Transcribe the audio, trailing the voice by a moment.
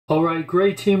Alright,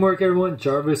 great teamwork everyone.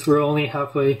 Jarvis, we're only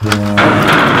halfway.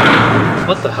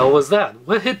 What the hell was that?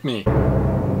 What hit me?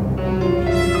 I'm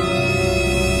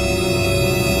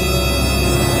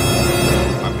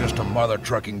just a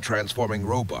mother-trucking transforming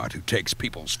robot who takes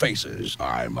people's faces.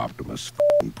 I'm Optimus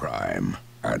Prime.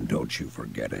 And don't you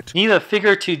forget it. Need a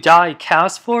figure to die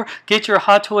cast for? Get your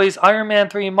Hot Toys Iron Man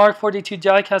 3 Mark 42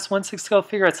 Diecast 1/6 scale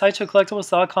figure at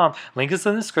SideshowCollectibles.com. Link is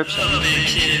in the description. Hello there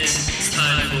kids, it's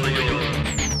time for your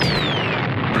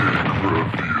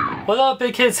What up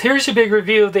big kids, here's your big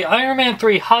review of the Iron Man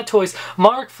 3 Hot Toys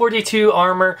Mark 42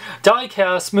 Armor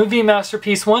Diecast Movie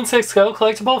Masterpiece 1/6 scale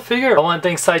collectible figure. I want to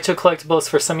thank Sideshow Collectibles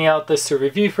for sending out this to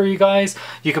review for you guys.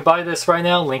 You can buy this right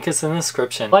now, link is in the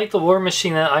description. Like the War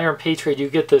Machine and Iron Patriot, you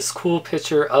get this cool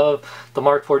picture of the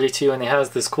Mark 42 and it has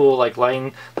this cool like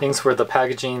line things where the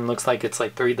packaging looks like it's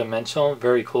like three-dimensional.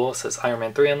 Very cool. It says Iron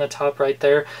Man 3 on the top right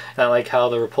there. And I like how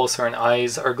the repulsor and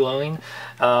eyes are glowing.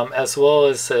 As well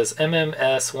as says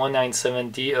MMS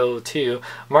 197DO2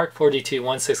 Mark 42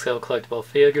 1/6 scale collectible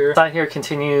figure. Side here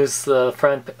continues the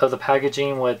front of the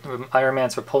packaging with Iron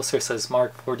Man's repulsor, says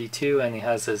Mark 42, and he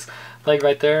has his leg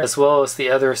right there, as well as the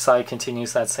other side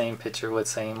continues that same picture with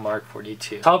saying Mark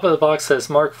 42. Top of the box says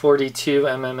Mark 42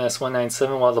 MMS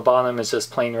 197, while the bottom is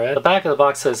just plain red. The back of the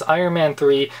box says Iron Man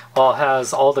 3, while it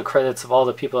has all the credits of all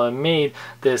the people that made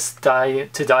this Die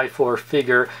For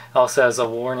figure. It also has a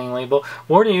warning label.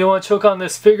 Warning, you don't want to choke on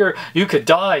this figure, you could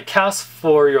die, cast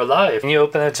for your life. And you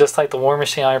open it just like the War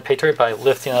Machine Iron Patriot by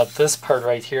lifting up this part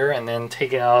right here and then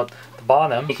taking out the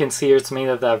bottom. You can see it's made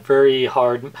of that very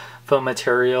hard foam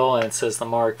material, and it says the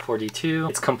Mark 42.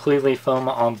 It's completely foam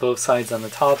on both sides on the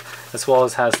top, as well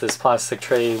as has this plastic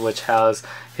tray which has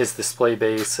his display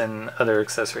base and other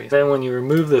accessories. Then when you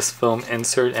remove this foam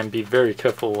insert, and be very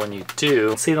careful when you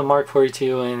do, see the Mark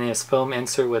 42 in his foam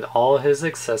insert with all his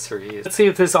accessories. Let's see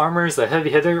if this armor is a heavy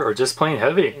hitter or just plain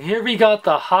heavy. Here we got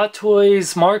the Hot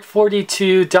Toys Mark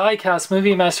 42 Diecast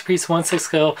Movie Masterpiece 1/6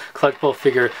 scale collectible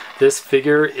figure. This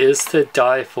figure is to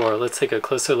die for. Let's take a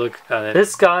closer look at it.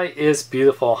 This guy is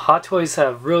beautiful. Hot Toys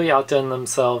have really outdone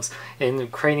themselves in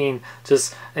creating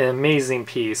just an amazing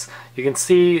piece. You can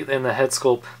see in the head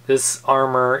sculpt, this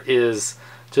armor is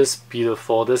just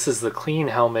beautiful. This is the clean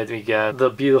helmet we get. The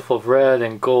beautiful red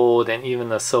and gold and even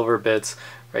the silver bits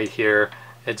right here.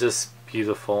 It's just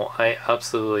beautiful. I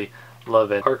absolutely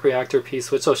love it. Arc reactor piece,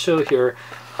 which I'll show here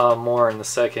more in a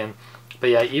second.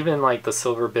 But yeah, even like the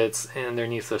silver bits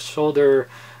underneath the shoulder,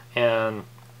 and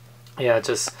yeah,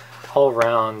 just all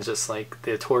around, just like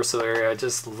the torso area. I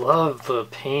just love the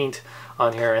paint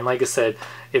on here, and like I said,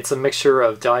 it's a mixture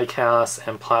of die cast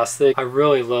and plastic. I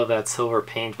really love that silver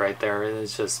paint right there. It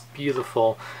is just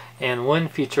beautiful. And one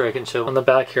feature I can show on the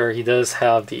back here, he does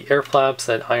have the air flaps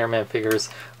that Iron Man figures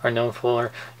are known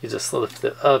for. You just lift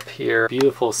it up here,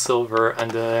 beautiful silver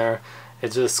under there.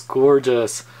 It's just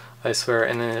gorgeous, I swear.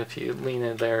 And then if you lean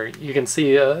it there, you can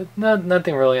see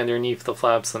nothing really underneath the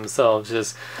flaps themselves,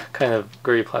 just kind of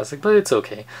gray plastic, but it's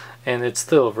okay. And it's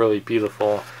still really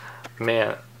beautiful.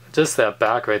 Man, just that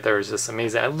back right there is just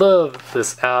amazing. I love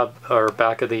this ab, or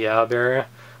back of the ab area,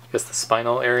 I guess the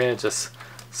spinal area, just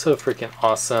so freaking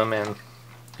awesome. And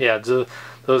yeah, just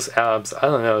those abs, I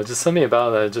don't know, just something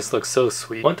about it just looks so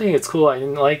sweet. One thing it's cool, I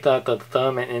didn't like that the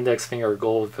thumb and index finger are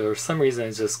gold. For some reason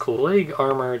it's just cool. Leg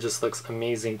armor just looks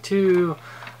amazing too.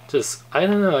 Just, I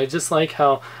don't know, I just like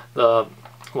how the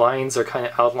lines are kind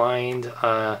of outlined.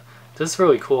 Just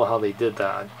really cool how they did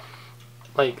that.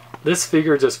 Like, this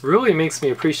figure just really makes me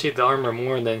appreciate the armor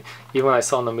more than even when I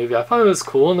saw in the movie. I thought it was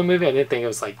cool in the movie. I didn't think it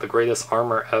was like the greatest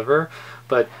armor ever.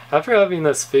 But after having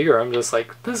this figure, I'm just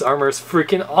like, this armor is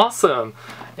freaking awesome.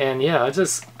 And yeah,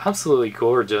 just absolutely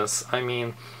gorgeous. I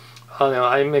mean, I don't know,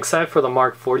 I'm excited for the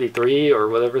Mark 43 or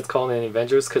whatever it's called in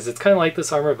Avengers, because it's kind of like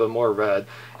this armor but more red.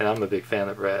 And I'm a big fan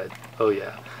of red. Oh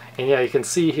yeah. And yeah, you can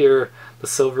see here the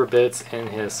silver bits in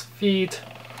his feet.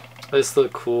 This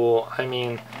look cool. I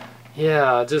mean,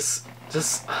 yeah, just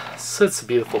such a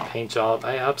beautiful paint job.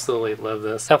 I absolutely love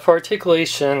this. Now for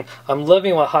articulation, I'm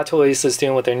loving what Hot Toys is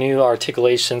doing with their new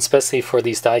articulation, especially for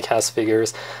these die-cast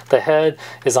figures. The head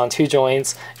is on 2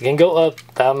 joints. You can go up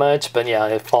that much, but yeah,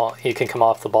 it can come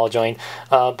off the ball joint.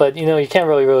 But you know, you can't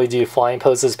really do flying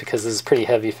poses because this is a pretty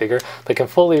heavy figure. But it can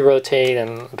fully rotate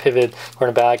and pivot for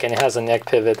the back, and it has a neck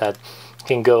pivot that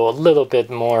can go a little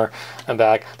bit more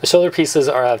back. The shoulder pieces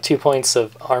have 2 points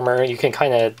of armor. You can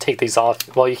kind of take these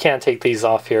off. Well, you can't take these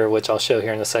off here, which I'll show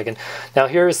here in a second. Now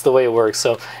here's the way it works.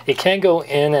 So it can't go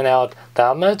in and out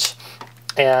that much,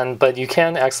 but you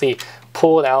can actually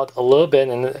pull it out a little bit,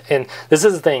 and this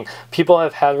is the thing. People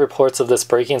have had reports of this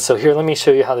breaking, so here, let me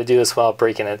show you how to do this without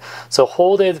breaking it. So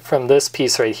hold it from this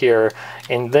piece right here,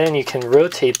 and then you can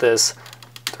rotate this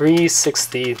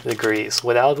 360 degrees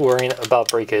without worrying about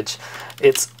breakage.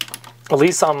 It's, at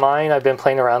least on mine, I've been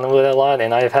playing around with it a lot,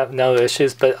 and I have no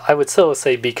issues, but I would still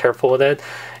say be careful with it.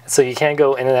 So you can't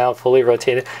go in and out fully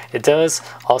rotated. It does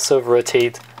also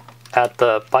rotate at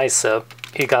the bicep.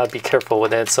 You gotta be careful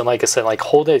with it. So like I said, like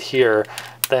hold it here,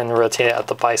 then rotate it at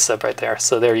the bicep right there.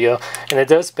 So there you go. And it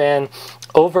does bend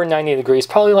over 90 degrees,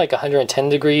 probably like 110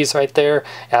 degrees right there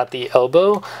at the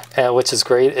elbow, which is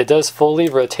great. It does fully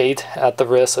rotate at the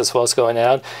wrist as well as going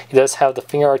out. It does have the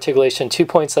finger articulation, 2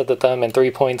 points at the thumb and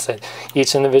 3 points at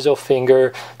each individual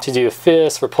finger to do a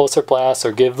fist, repulsor blast,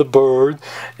 or give the bird,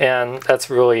 and that's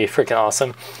really freaking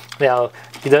awesome. Now,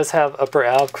 he does have upper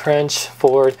ab crunch,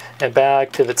 forward and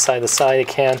back, pivot side to side. It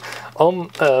can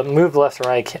move left and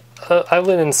right. I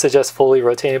wouldn't suggest fully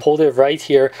rotating. Hold it right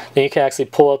here, then you can actually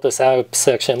pull up this ab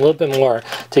section a little bit more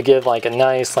to give like a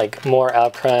nice, like more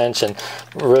ab crunch and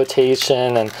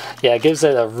rotation, and yeah, it gives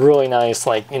it a really nice,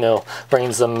 like, you know,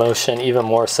 range of motion even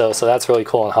more so. So that's really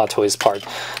cool on Hot Toys part.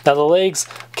 Now the legs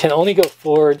can only go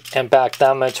forward and back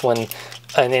that much when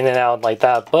and in and out like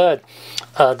that, but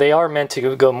they are meant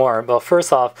to go more. Well,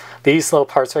 first off, these little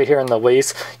parts right here in the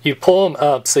waist, you pull them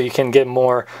up so you can get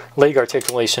more leg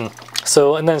articulation.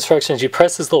 So in the instructions, you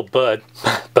press this little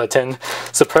button,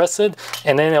 suppress it,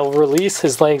 and then it'll release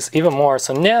his legs even more.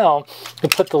 So now you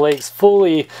put the legs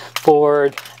fully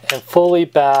forward and fully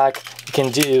back. You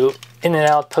can do in and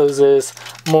out poses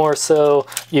more so.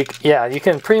 You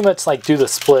can pretty much like do the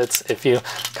splits if you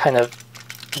kind of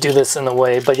do this in a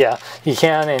way, but yeah, you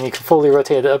can, and you can fully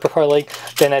rotate the upper part leg.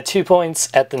 Then at 2 points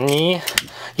at the knee,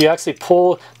 you actually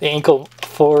pull the ankle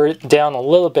forward down a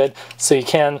little bit, so you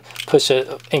can push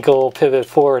the ankle pivot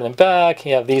forward and back.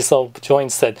 You have these little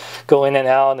joints that go in and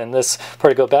out, and this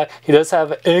part go back. He does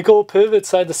have ankle pivot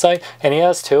side to side, and he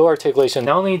has toe articulation.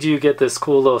 Not only do you get this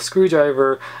cool little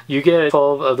screwdriver, you get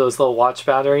 12 of those little watch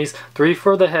batteries, 3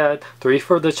 for the head, 3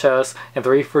 for the chest, and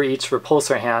 3 for each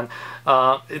repulsor hand.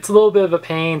 It's a little bit of a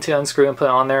pain to unscrew and put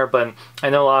on there, but I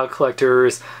know a lot of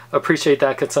collectors appreciate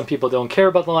that because some people don't care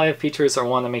about the live features or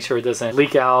want to make sure it doesn't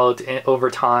leak out over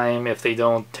time if they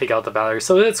don't take out the battery.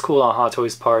 So it's cool on Hot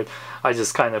Toys part. I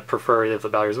just kind of prefer it if the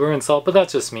batteries were installed, but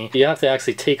that's just me. You have to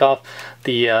actually take off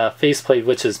the faceplate,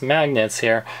 which is magnets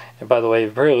here. And by the way,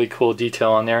 really cool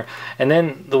detail on there. And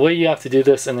then the way you have to do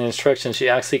this in the instructions, you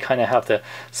actually kind of have to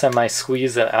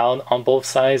semi-squeeze it out on both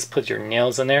sides, put your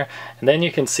nails in there, and then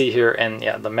you can see here, and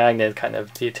yeah, the magnet kind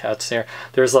of detached there.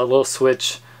 There's a little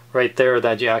switch right there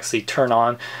that you actually turn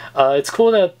on. It's cool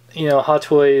that, you know, Hot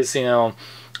Toys, you know,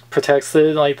 protects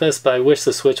it like this, but I wish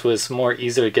the switch was more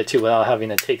easier to get to without having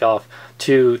to take off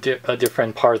two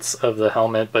different parts of the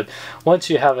helmet. But once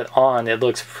you have it on, it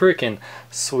looks freaking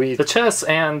sweet. The chest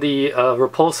and the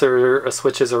repulsor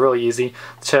switches are really easy.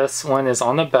 The chest one is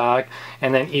on the back,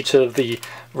 and then each of the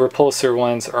repulsor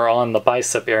ones are on the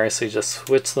bicep area, so you just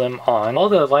switch them on. All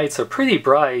the lights are pretty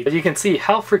bright, but you can see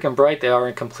how freaking bright they are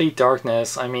in complete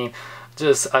darkness. I mean,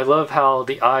 I love how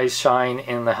the eyes shine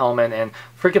in the helmet, and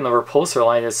freaking the repulsor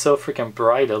light is so freaking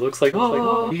bright. It looks like,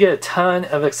 whoa. You get a ton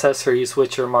of accessories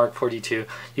with your Mark 42.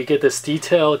 You get this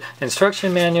detailed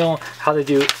instruction manual, how to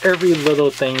do every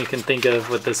little thing you can think of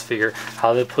with this figure,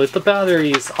 how to put the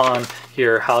batteries on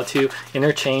here, how to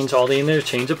interchange all the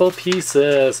interchangeable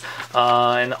pieces,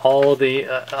 and all the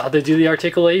how to do the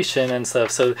articulation and stuff.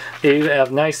 So they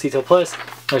have nice detail. Plus,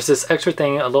 there's this extra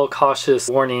thing, a little cautious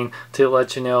warning to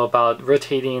let you know about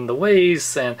rotating the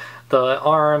waist and the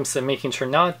arms and making sure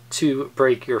not to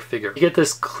break your figure. You get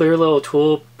this clear little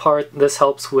tool part. This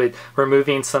helps with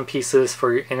removing some pieces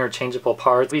for your interchangeable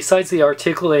parts. Besides the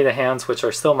articulated hands, which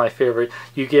are still my favorite,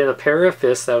 you get a pair of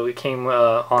fists that came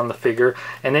on the figure,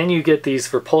 and then you get these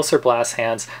repulsor blast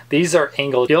hands. These are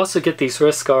angled. You also get these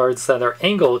wrist guards that are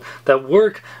angled that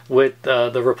work with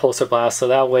the repulsor blast, so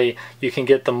that way you can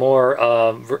get the more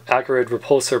accurate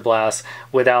repulsor blast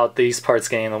without these parts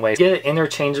getting in the way. You get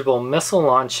interchangeable missile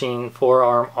launching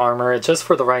forearm armor just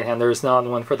for the right hand. There's not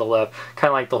one for the left, kind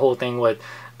of like the whole thing with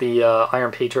the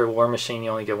Iron Patriot War Machine. You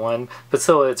only get one, but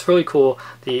still it's really cool,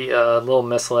 the little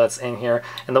missile that's in here.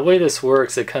 And the way this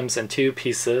works, it comes in 2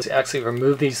 pieces. You actually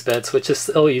remove these bits, which is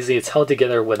so easy. It's held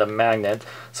together with a magnet,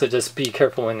 so just be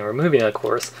careful when removing it, of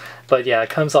course. But yeah, it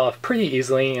comes off pretty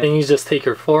easily. And then you just take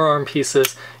your forearm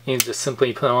pieces, you just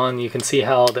simply put on. You can see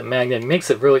how the magnet makes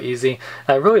it really easy.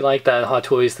 And I really like that Hot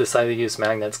Toys decided to use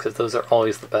magnets, because those are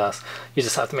always the best. You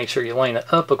just have to make sure you line it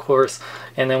up, of course,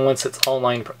 and then once it's all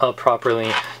lined up properly,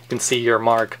 you can see your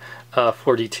Mark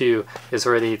 42 is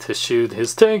ready to shoot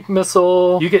his tank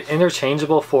missile. You get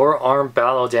interchangeable forearm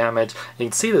battle damage. You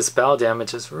can see this battle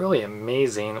damage is really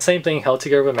amazing. Same thing held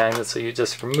together with magnets, so you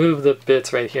just remove the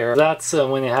bits right here. That's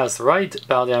when it has the right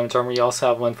battle damage armor. You also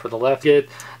have one for the left. You get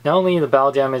not only the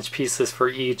battle damage pieces for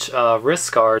each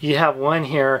wrist guard, you have one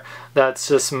here that's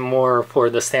just more for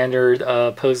the standard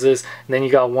poses, and then you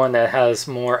got one that has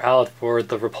more out for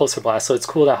the repulsor blast. So it's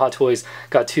cool that Hot Toys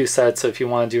got two sets, so if you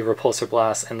want to do repulsor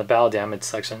blast in the battle damage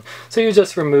section. So you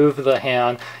just remove the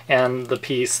hand and the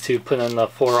piece to put in the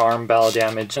forearm battle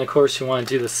damage. And of course you want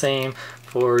to do the same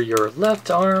for your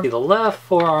left arm. The left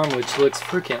forearm, which looks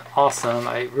freaking awesome.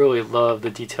 I really love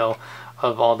the detail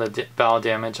of all the battle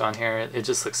damage on here. It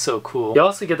just looks so cool. You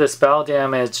also get this battle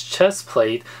damage chest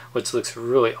plate, which looks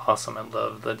really awesome. I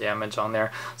love the damage on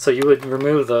there. So you would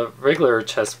remove the regular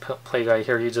chest plate right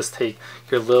here. You just take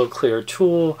your little clear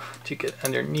tool to get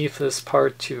underneath this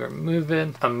part to remove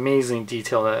it. Amazing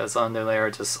detail that is under there.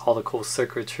 Just all the cool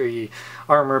circuitry,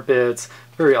 armor bits.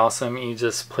 Very awesome. You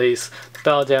just place the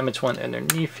battle damage one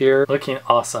underneath here. Looking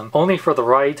awesome. Only for the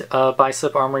right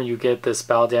bicep armor you get this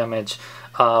battle damage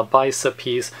bicep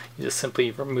piece. You just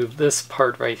simply remove this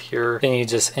part right here. Then you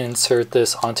just insert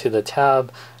this onto the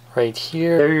tab right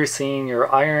here. There you're seeing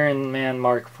your Iron Man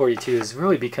Mark 42 is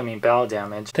really becoming battle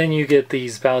damage. Then you get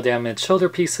these battle damage shoulder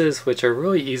pieces, which are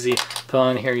really easy to put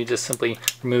on here. You just simply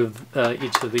remove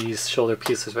each of these shoulder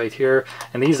pieces right here.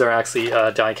 And these are actually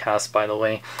die cast, by the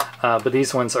way. But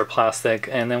these ones are plastic.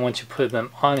 And then once you put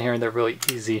them on here, they're really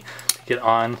easy to get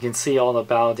on. You can see all the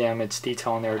battle damage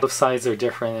detail in there. Both sides are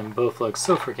different and both look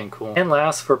so freaking cool. And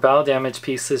last, for battle damage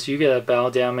pieces, you get a battle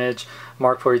damage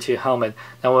Mark 42 helmet.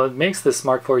 Now what makes this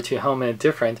Mark 42 helmet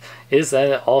different is that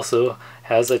it also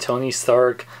has a Tony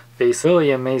Stark face.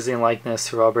 Really amazing likeness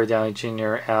to Robert Downey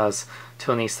Jr. as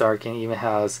Tony Stark, and even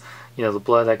has, you know, the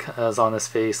blood that is on his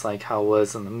face like how it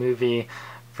was in the movie.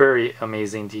 Very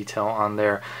amazing detail on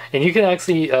there. And you can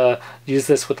actually use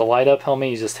this with the light up helmet.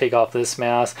 You just take off this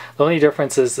mask. The only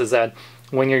difference is that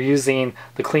when you're using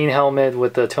the clean helmet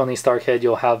with the Tony Stark head,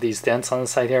 you'll have these dents on the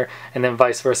side here, and then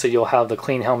vice versa, you'll have the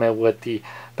clean helmet with the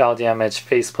battle damage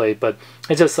faceplate. But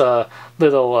it's just a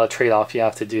little trade-off you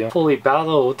have to do. Fully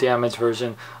battle damage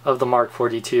version of the Mark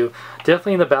 42.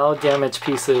 Definitely the battle damage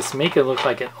pieces make it look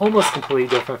like an almost completely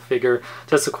different figure.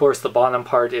 Just of course the bottom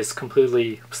part is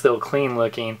completely still clean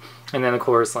looking. And then of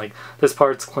course like this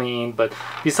part's clean, but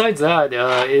besides that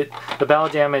the battle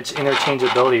damage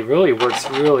interchangeability really works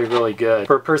really good.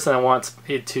 For a person that wants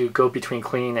it to go between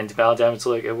clean and battle damage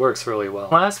look, it works really well.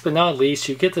 Last but not least,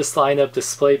 you get this light up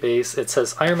display base. It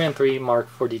says Iron Man 3 Mark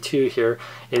 42 here.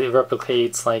 It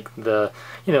replicates like the,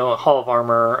 you know, Hall of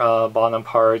Armor bottom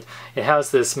part. It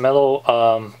has this metal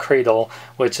cradle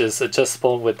which is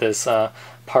adjustable with this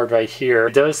part right here.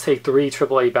 It does take 3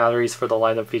 AAA batteries for the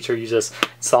light up feature. You just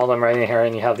install them right in here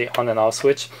and you have the on and off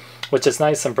switch, which is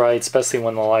nice and bright, especially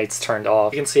when the light's turned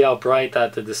off. You can see how bright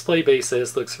that the display base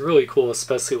is. Looks really cool,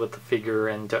 especially with the figure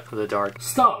in the dark.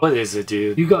 Stop! What is it,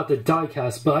 dude? You got the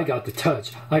diecast, but I got the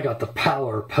touch. I got the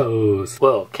power pose.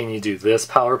 Well, can you do this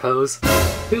power pose?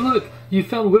 Hey look! You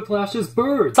found Whiplash's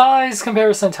bird! Size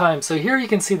comparison time. So here you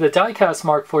can see the diecast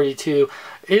Mark 42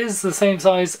 is the same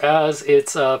size as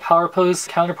its power pose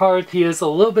counterpart. He is a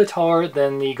little bit taller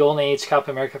than the Golden Age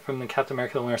Captain America from the Captain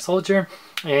America the Winter Soldier,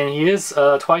 and he is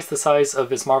twice the size of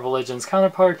his Marvel Legends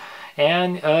counterpart,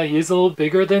 and he is a little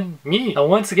bigger than me. Now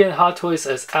once again, Hot Toys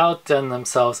has outdone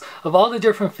themselves. Of all the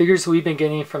different figures we've been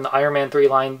getting from the Iron Man 3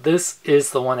 line, this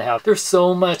is the one to have. There's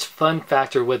so much fun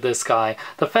factor with this guy.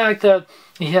 The fact that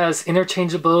he has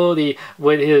interchangeability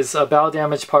with his battle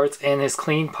damage parts and his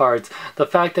clean parts. The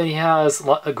fact that he has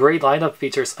a great lineup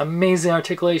features, amazing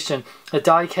articulation. The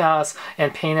die cast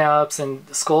and paint apps and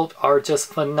sculpt are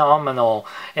just phenomenal.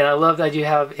 And I love that you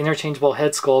have interchangeable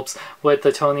head sculpts with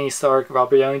the Tony Stark,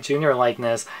 Robert Downey Jr.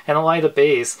 likeness and a light up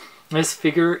base. This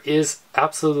figure is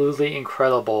absolutely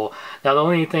incredible. Now the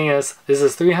only thing is, this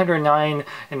is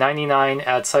 $309.99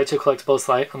 at Sideshow Collectibles,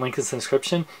 link in the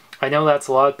description. I know that's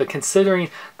a lot, but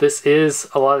considering this is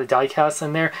a lot of die casts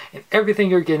in there and everything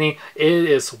you're getting, it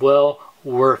is well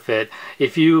worth it.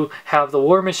 If you have the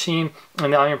War Machine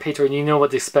and the Iron Patriot, you know what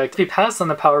to expect. If you pass on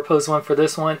the Power Pose one for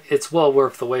this one, it's well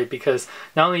worth the wait, because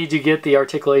not only do you get the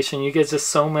articulation, you get just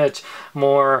so much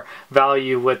more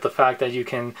value with the fact that you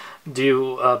can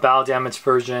do a battle damage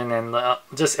version and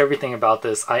just everything about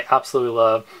this I absolutely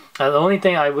love. The only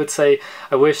thing I would say,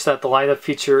 I wish that the light up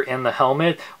feature in the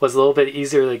helmet was a little bit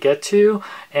easier to get to,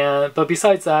 but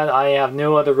besides that, I have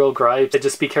no other real gripes.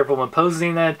 Just be careful when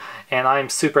posing it, and I'm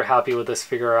super happy with this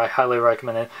figure. I highly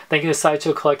recommend it. Thank you to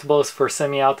Sideshow Collectibles for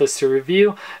sending me out this to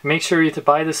review. Make sure you to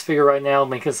buy this figure right now.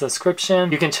 Link is in the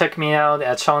description. You can check me out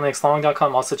at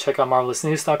SeanXLong.com. Also check out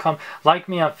MarvelousNews.com. Like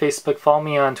me on Facebook. Follow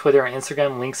me on Twitter and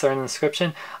Instagram. Links are in the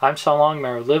description. I'm Sean Long.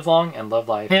 Remember, live long and love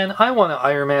life. And I want an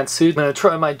Iron Man suit. I'm gonna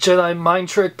try my Jedi mind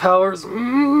trick powers.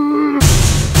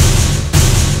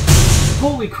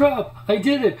 Holy crap! I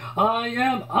did it! I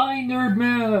am Nerd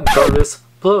Man! Jarvis,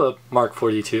 blow up Mark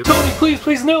 42. Tony, please,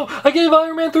 please, no! I gave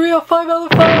Iron Man 3 a 5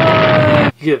 out of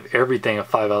 5! You give everything a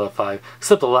 5 out of 5,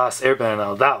 except the last Airbender.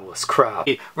 Now that was crap.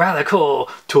 Radical,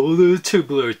 total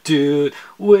tubular, dude,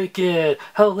 wicked,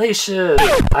 hellacious.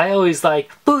 I always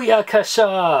like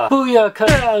Booyakasha!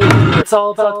 Booyakasha! It's all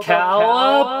about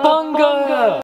cowabunga!